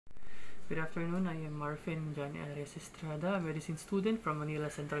Good afternoon, I am Marvin Johnny Ares Estrada, a medicine student from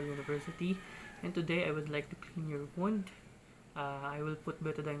Manila Central University, and today I would like to clean your wound. I will put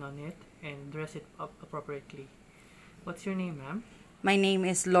betadine on it and dress it up appropriately. What's your name, ma'am? My name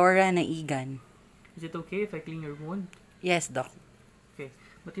is Laura Naigan. Is it okay if I clean your wound? Yes, Doc. Okay,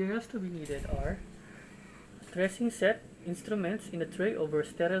 materials to be needed are dressing set, instruments in a tray over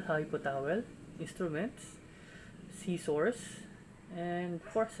sterile hypotowel, instruments, scissors, and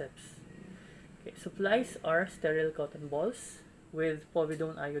forceps. Okay, supplies are sterile cotton balls with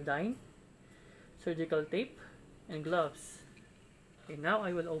povidone iodine, surgical tape, and gloves. Okay, now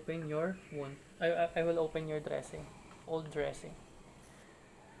I will open your wound. I will open your dressing, old dressing.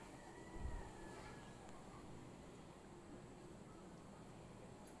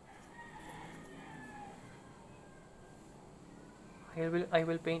 I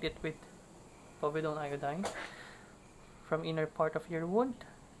will paint it with povidone iodine from inner part of your wound,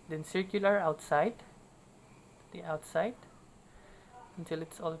 then circular outside, the outside, until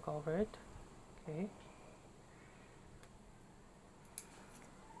it's all covered. Okay.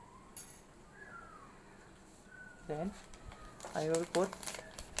 Then I will put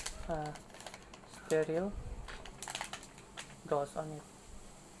sterile gauze on it.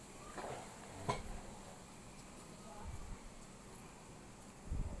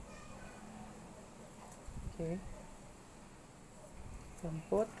 Okay. Then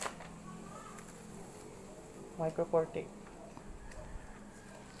put micropore tape.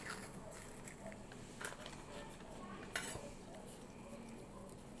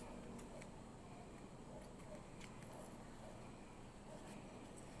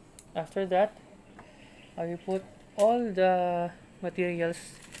 After that, I will put all the materials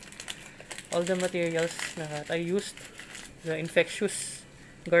that I used, the infectious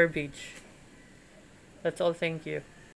garbage. That's all, thank you.